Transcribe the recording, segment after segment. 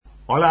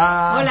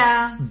Hola.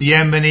 Hola.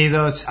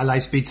 Bienvenidos a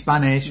Lightspeed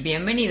Spanish.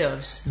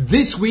 Bienvenidos.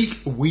 This week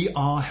we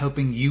are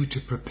helping you to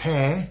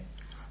prepare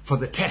for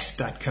the test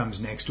that comes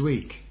next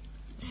week.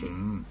 Sí,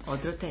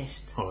 otro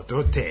test.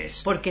 Otro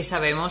test. Porque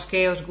sabemos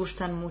que os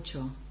gustan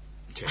mucho.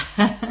 Sí,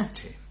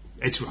 sí.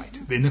 It's right.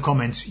 In the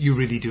comments, you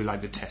really do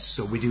like the tests,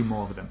 so we do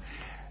more of them.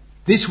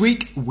 This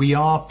week we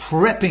are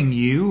prepping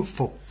you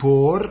for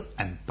por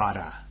and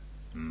para.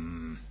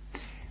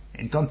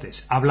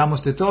 Entonces,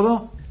 hablamos de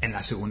todo en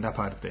la segunda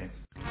parte.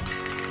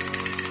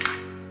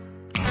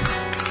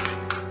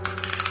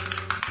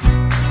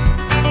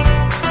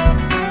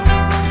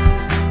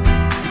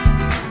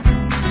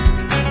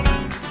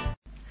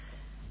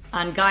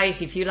 And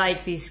guys, if you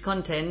like this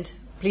content,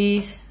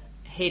 please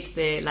hit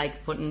the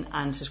like button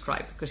and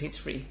subscribe because it's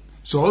free.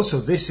 So also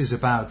this is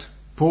about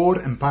por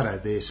and para,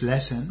 this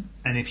lesson.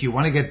 And if you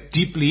want to get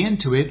deeply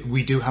into it,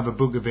 we do have a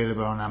book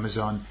available on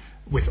Amazon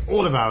with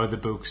all of our other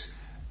books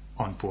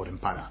on por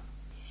and para.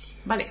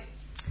 Vale.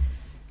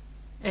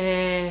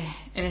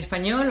 ¿En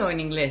español o en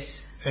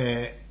inglés?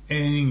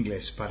 En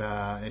inglés,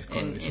 para es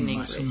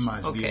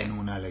más okay. bien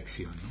una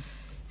lección, ¿no?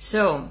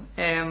 So,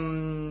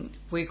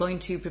 we're going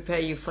to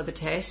prepare you for the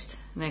test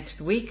next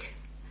week.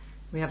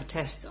 We have a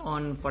test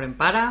on por and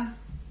para.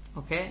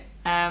 Okay.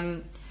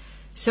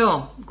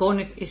 So,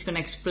 Gon is going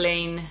to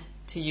explain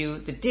to you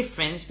the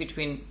difference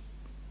between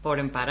por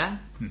and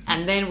para,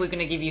 and then we're going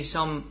to give you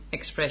some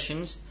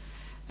expressions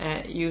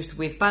used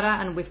with para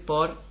and with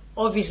por.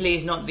 Obviously,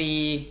 it's not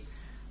the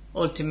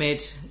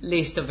ultimate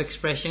list of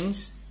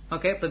expressions,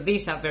 okay, but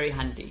these are very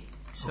handy.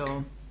 So,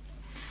 okay.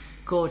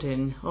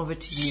 Gordon, over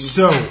to you.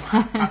 So,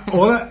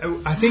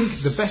 I think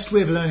the best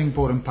way of learning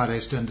por and para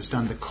is to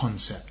understand the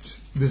concepts.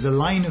 There's a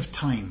line of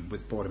time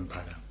with por and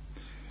para.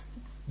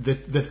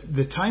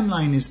 The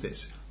timeline is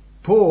this.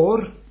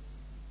 Por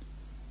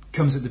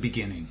comes at the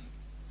beginning.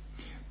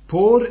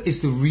 Por is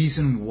the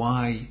reason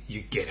why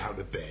you get out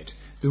of bed.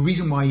 The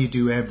reason why you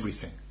do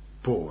everything.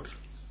 Por.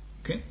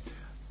 Okay?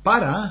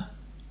 Para,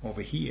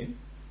 over here,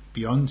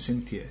 beyond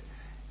Cynthia,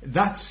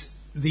 that's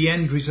the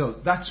end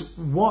result. That's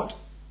what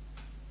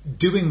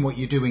doing what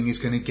you're doing is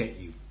going to get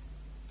you.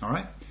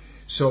 Alright?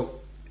 So,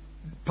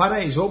 para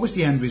is always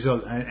the end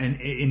result. And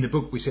in the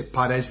book we say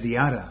para es the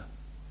ara.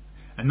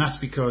 And that's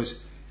because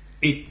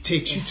it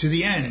takes you to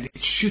the end. It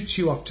shoots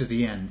you off to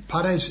the end.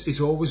 Para is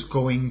always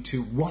going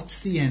to what's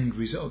the end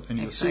result. And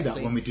you'll see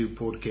that when we do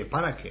por qué,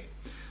 para qué.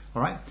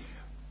 Alright?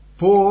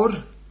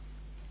 Por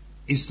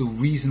is the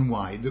reason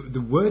why.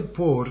 The word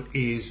por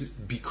is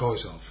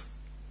because of.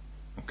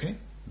 Okay?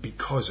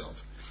 Because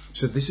of.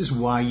 So this is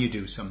why you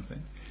do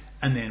something.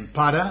 And then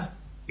para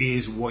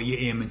is what you're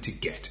aiming to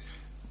get.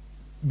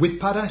 With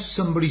para,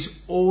 somebody's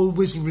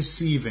always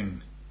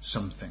receiving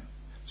something.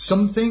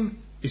 Something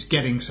is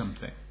getting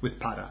something with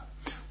para.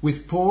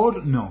 With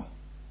por, no.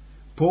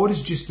 Por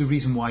is just the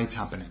reason why it's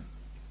happening.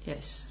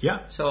 Yes. Yeah.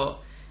 So,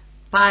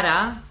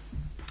 para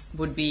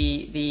would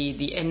be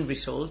the end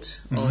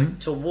result, or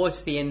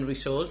towards the end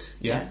result.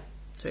 Yeah.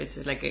 So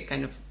it's like a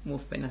kind of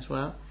movement as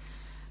well.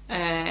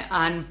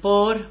 And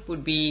por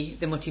would be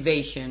the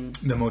motivation.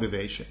 The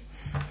motivation.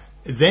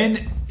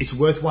 Then it's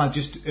worthwhile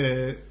just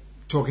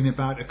talking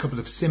about a couple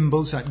of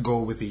symbols that go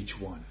with each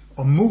one,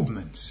 or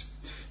movements.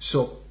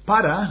 So,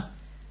 para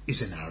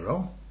is an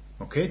arrow,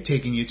 okay,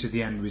 taking you to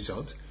the end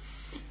result.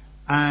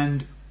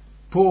 And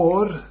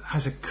por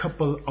has a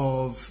couple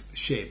of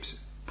shapes.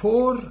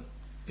 Por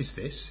is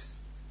this,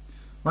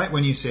 right?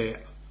 When you say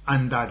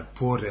andar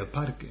por el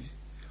parque,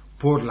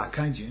 por la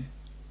calle,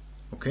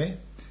 okay?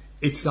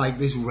 It's like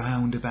this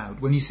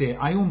roundabout. When you say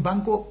hay un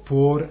banco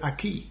por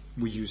aquí,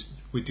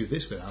 we do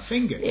this with our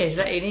finger. Yes,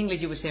 in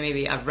English you would say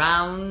maybe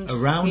around, a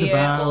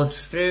roundabout, or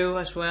through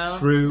as well.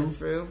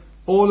 Through.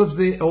 All of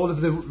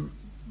the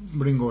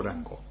ringo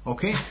rango,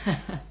 okay?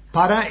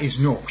 Para is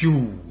no,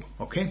 più,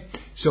 okay?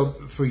 So,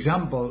 for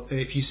example,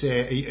 if you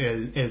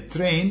say el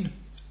tren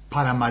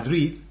para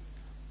Madrid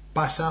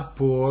pasa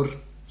por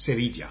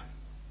Sevilla,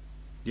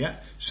 yeah?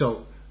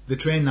 So, the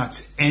train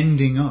that's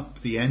ending up,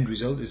 the end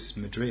result is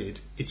Madrid,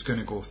 it's going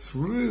to go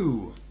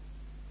through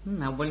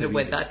I wonder Sevilla.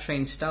 where that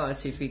train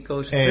starts, if it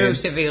goes through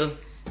Seville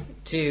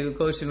to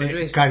go to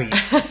Madrid. Cali.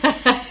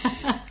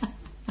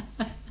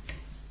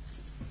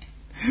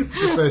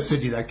 It's the first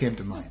city that came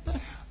to mind.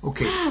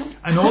 Okay.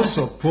 And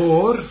also,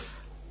 por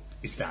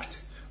is that.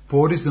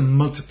 Por is the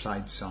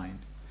multiplied sign.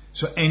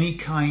 So any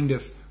kind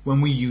of,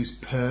 when we use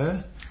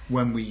per,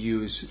 when we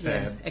use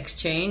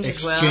exchange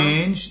as well.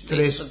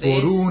 Tres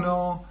por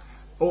uno,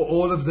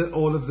 all of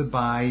the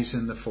buys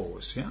and the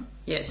fours, yeah?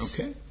 Yes.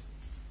 Okay.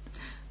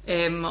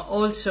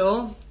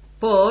 Also,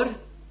 por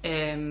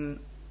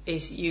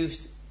is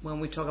used when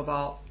we talk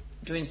about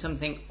doing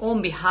something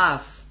on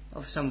behalf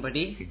of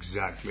somebody.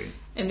 Exactly.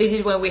 And this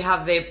is when we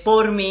have the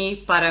por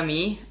mí, para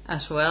mí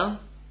as well.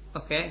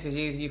 Okay, because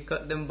you've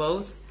got them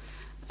both.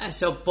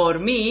 So por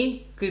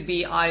mí could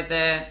be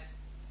either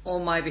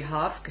on my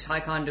behalf, because I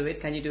can't do it.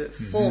 Can you do it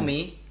for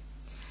me?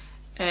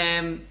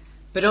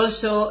 But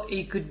also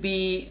it could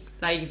be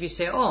like if you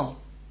say, "Oh,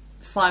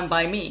 fine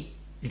by me."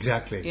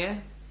 Exactly. Yeah.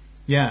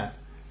 Yeah.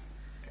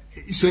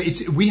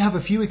 we have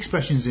a few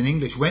expressions in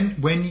English.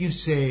 When you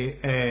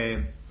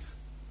say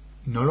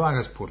no lo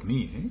hagas por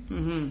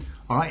mí,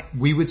 all right,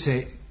 we would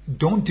say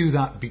don't do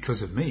that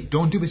because of me.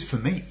 Don't do it for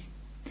me.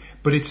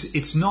 But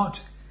it's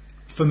not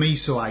for me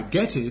so I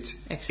get it.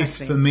 Exactly.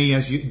 It's for me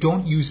as you.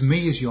 Don't use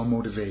me as your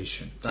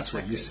motivation. That's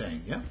what you're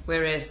saying, yeah?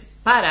 Whereas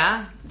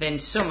para, then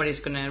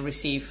somebody's going to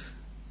receive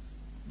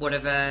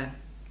whatever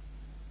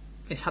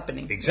is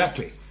happening.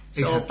 Exactly.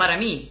 So Exactly. para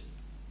mí.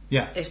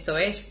 Yeah. Esto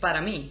es para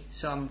mí.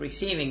 So I'm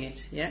receiving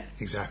it, yeah?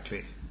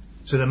 Exactly.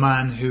 So the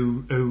man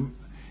who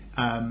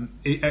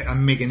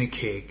I'm making a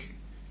cake.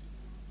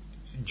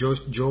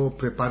 Yo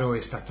preparo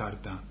esta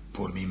tarta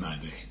por mi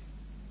madre.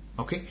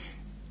 Okay?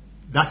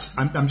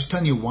 I'm just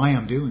telling you why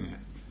I'm doing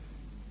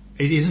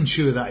it. It isn't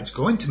sure that it's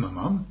going to my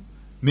mum.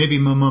 Maybe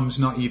my mum's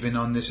not even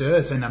on this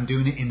earth and I'm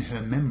doing it in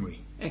her memory.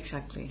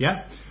 Exactly.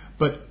 Yeah?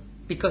 But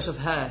because of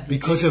her.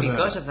 Because of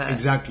her.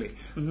 Exactly.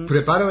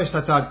 Preparo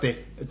esta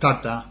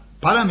tarta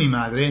para mi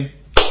madre.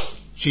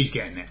 She's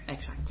getting it.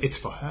 Exactly. It's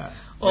for her.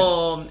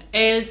 O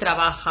él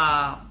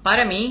trabaja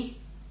para mí.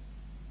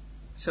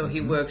 So he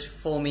works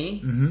for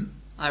me.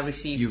 I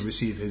receive. You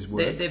receive his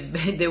work.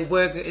 The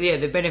work,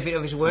 the benefit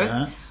of his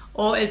work.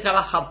 Or él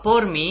trabaja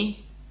por mí,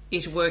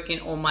 is working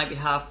on my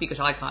behalf because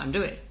I can't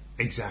do it.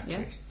 Exactly.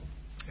 Yeah?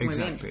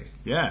 Exactly.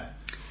 Yeah.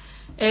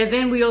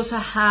 Then we also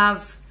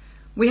have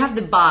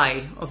the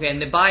by. Okay,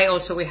 and the by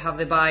also we have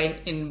the by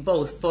in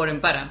both por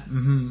and para.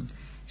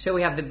 So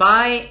we have the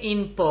by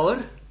in por,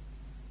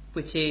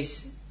 which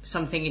is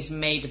something is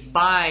made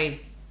by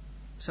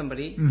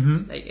somebody.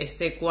 Like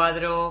este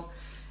cuadro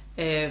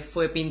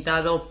fue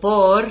pintado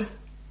por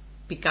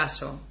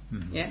Picasso.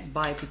 Yeah,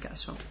 by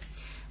Picasso.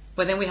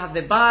 But then we have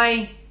the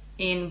by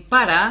in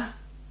para,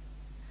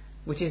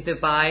 which is the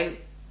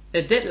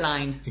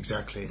deadline.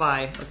 Exactly.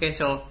 By. Okay,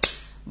 so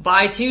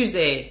by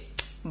Tuesday,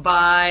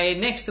 by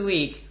next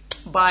week,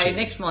 by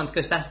next month,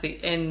 because that's the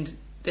end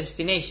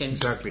destination.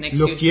 Exactly. Next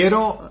Lo Tuesday.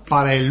 quiero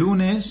para el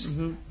lunes.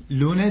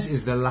 Lunes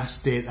is the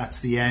last date. That's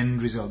the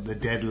end result, the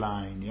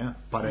deadline. Yeah,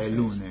 para el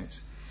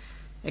lunes.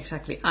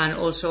 Exactly. And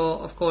also,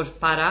 of course,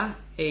 para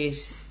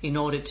is in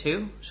order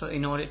to. So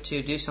in order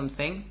to do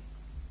something.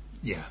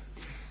 Yeah.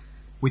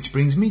 Which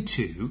brings me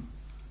to,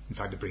 in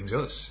fact, it brings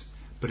us,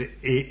 but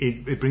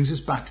it brings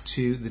us back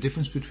to the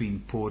difference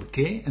between por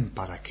qué and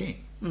para qué.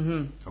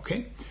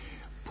 Okay?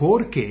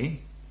 Por qué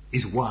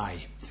is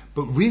why,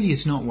 but really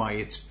it's not why,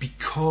 it's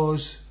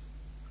because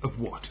of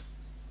what.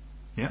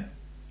 Yeah?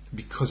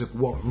 Because of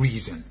what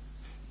reason.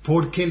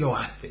 Por qué lo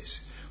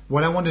haces?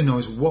 What I want to know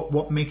is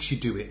what makes you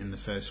do it in the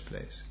first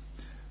place.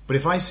 But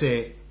if I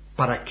say,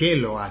 para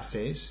qué lo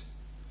haces,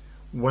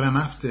 what I'm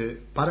after,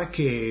 para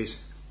qué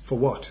is for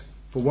what?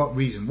 For what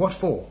reason? What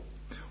for?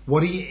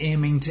 What are you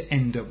aiming to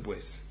end up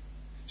with?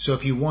 So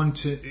if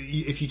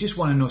you just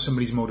want to know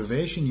somebody's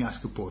motivation, you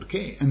ask a por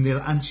qué, and they'll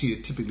answer you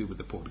typically with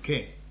the por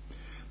qué.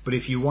 But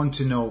if you want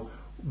to know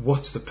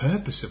what's the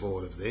purpose of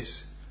all of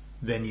this,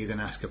 then you're going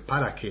to ask a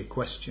para qué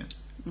question,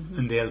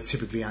 and they'll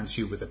typically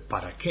answer you with a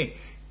para qué.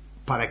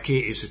 Para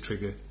qué is a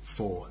trigger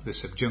for the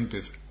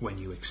subjunctive when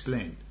you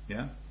explain.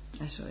 Yeah.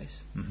 Eso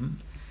es.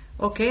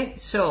 Okay,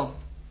 so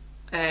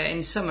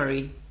in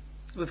summary.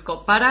 We've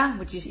got para,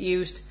 which is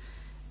used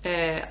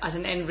as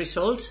an end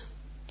result.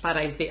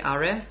 Para is the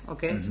area,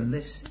 okay? So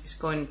this is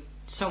going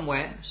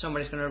somewhere.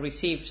 Somebody's going to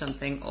receive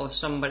something, or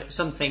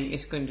something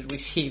is going to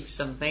receive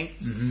something.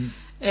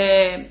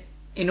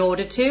 In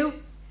order to,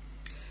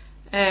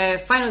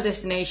 final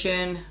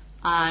destination,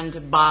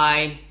 and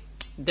by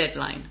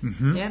deadline.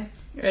 Yeah.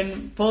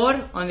 And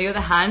por, on the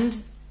other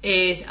hand,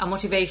 is a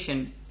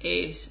motivation.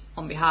 Is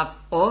on behalf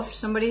of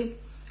somebody,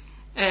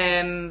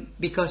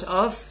 because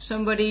of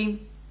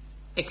somebody.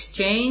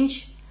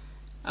 Exchange,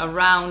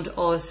 around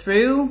or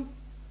through,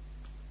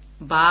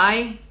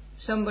 by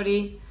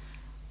somebody,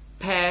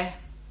 per,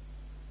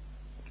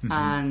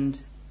 and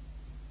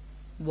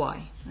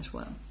why as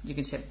well. You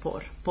can say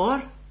por,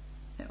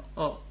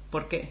 or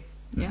por qué.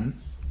 Yeah.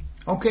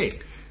 Okay.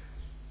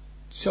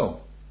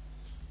 So,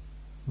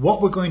 what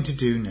we're going to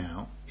do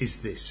now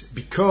is this.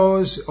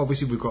 Because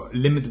obviously we've got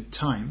limited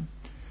time,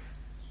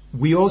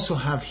 we also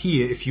have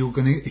here, if you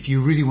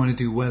really want to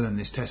do well on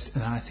this test,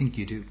 and I think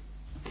you do,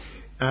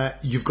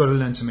 you've got to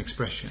learn some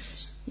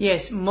expressions.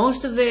 Yes,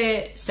 most of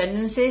the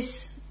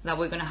sentences that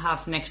we're going to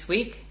have next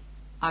week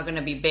are going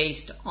to be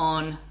based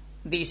on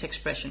these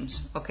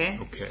expressions, okay?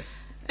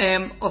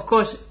 Okay. Of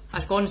course,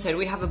 as Gordon said,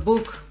 we have a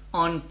book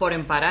on por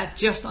en para,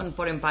 just on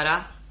por en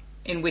para,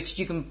 in which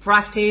you can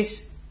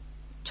practice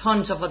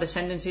tons of other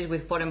sentences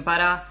with por en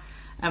para,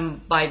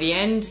 and by the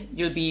end,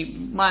 you'll be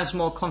miles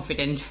more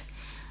confident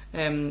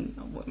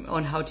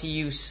on how to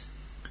use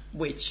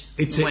which,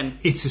 when.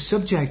 It's a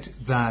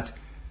subject that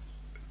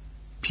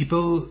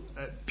people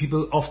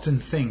often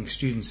think,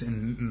 students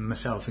and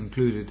myself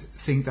included,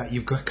 think that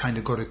you've kind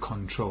of got it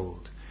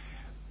controlled.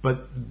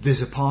 But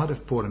there's a part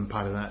of por en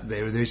para that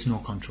there is no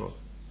control.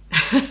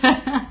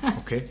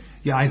 Okay?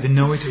 You either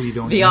know it or you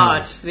don't know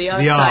it. The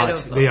art side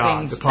of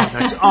things. The part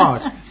that's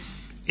art.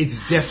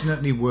 It's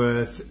definitely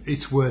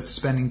worth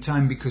spending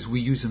time because we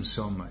use them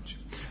so much.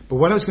 But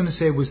what I was going to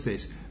say was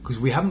this, because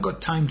we haven't got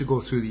time to go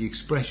through the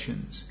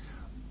expressions,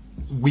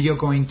 we are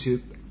going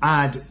to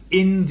add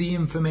in the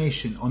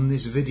information on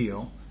this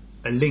video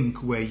a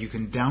link where you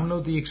can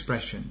download the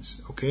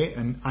expressions, okay,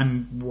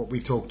 and what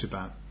we've talked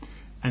about.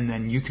 And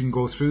then you can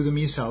go through them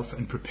yourself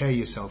and prepare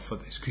yourself for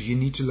this, because you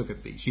need to look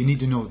at these. You need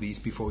to know these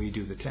before you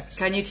do the test.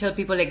 Can you tell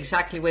people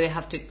exactly where they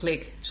have to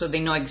click so they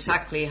know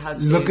exactly how to...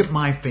 Look at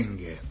my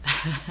finger.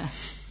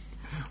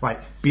 Right,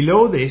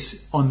 below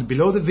this,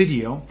 below the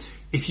video,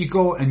 if you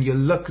go and you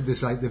look,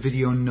 there's like the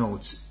video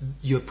notes,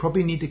 you'll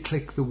probably need to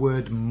click the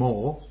word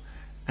more,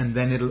 and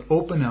then it'll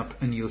open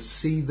up and you'll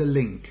see the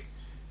link.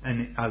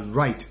 And I'll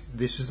write,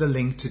 this is the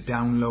link to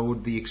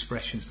download the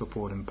expressions for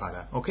por and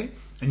para, okay?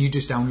 And you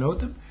just download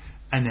them.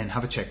 And then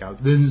have a check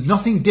out. There's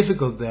nothing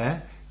difficult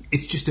there.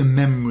 It's just a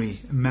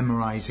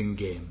memorizing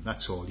game.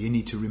 That's all. You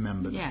need to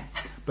remember them. Yeah.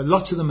 But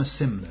lots of them are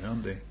similar,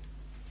 aren't they?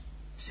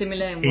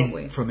 Similar in what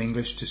way? From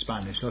English to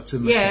Spanish. Lots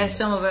of them are Yeah, similar.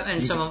 some of them,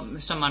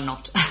 and some are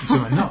not.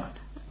 Some are not.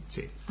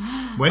 Sí.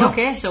 Bueno.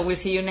 Okay, so we'll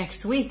see you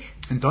next week.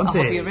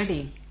 Entonces, I hope you're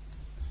ready.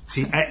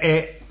 Sí,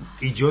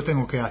 y yo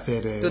tengo que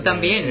hacer Tú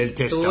también. el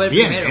test Tú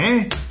también, el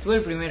primero. Tú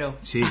el primero.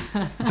 Sí.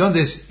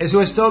 Entonces,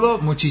 eso es todo.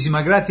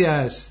 Muchísimas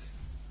gracias.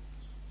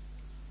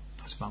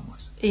 Nos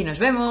vamos. Y nos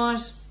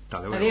vemos.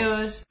 Hasta luego.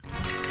 Adiós.